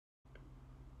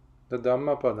The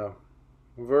Dhammapada,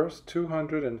 verse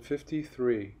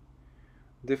 253.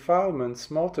 Defilements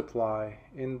multiply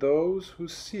in those who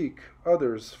seek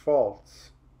others'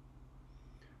 faults.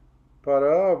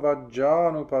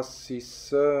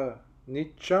 Paravajjanupasissa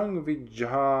nichang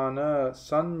vijjhana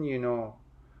sanyino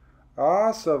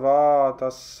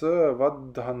asavatasya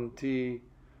vadhanti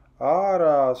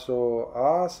araso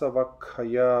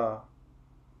asavakhaya.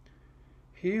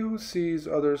 He who sees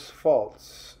others'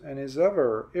 faults and is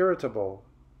ever irritable,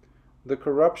 the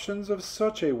corruptions of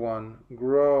such a one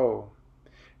grow.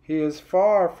 He is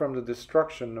far from the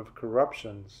destruction of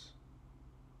corruptions.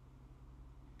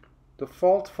 The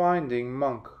fault-finding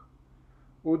monk,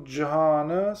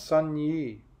 Ujjhana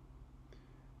Sanyi.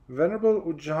 Venerable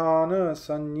Ujjhana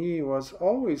Sanyi was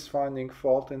always finding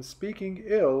fault and speaking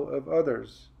ill of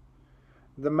others.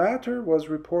 The matter was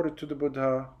reported to the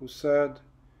Buddha, who said,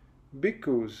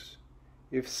 "Bhikkhus,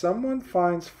 if someone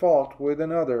finds fault with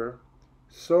another,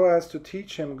 so as to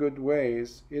teach him good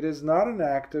ways, it is not an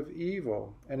act of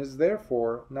evil, and is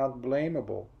therefore not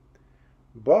blamable.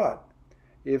 But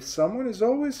if someone is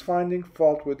always finding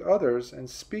fault with others and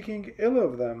speaking ill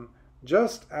of them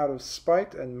just out of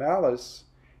spite and malice,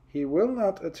 he will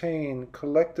not attain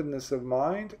collectedness of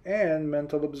mind and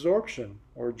mental absorption,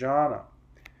 or jhana.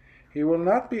 He will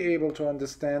not be able to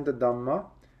understand the Dhamma,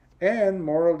 and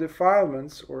moral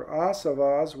defilements, or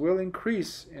asavas, will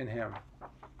increase in him."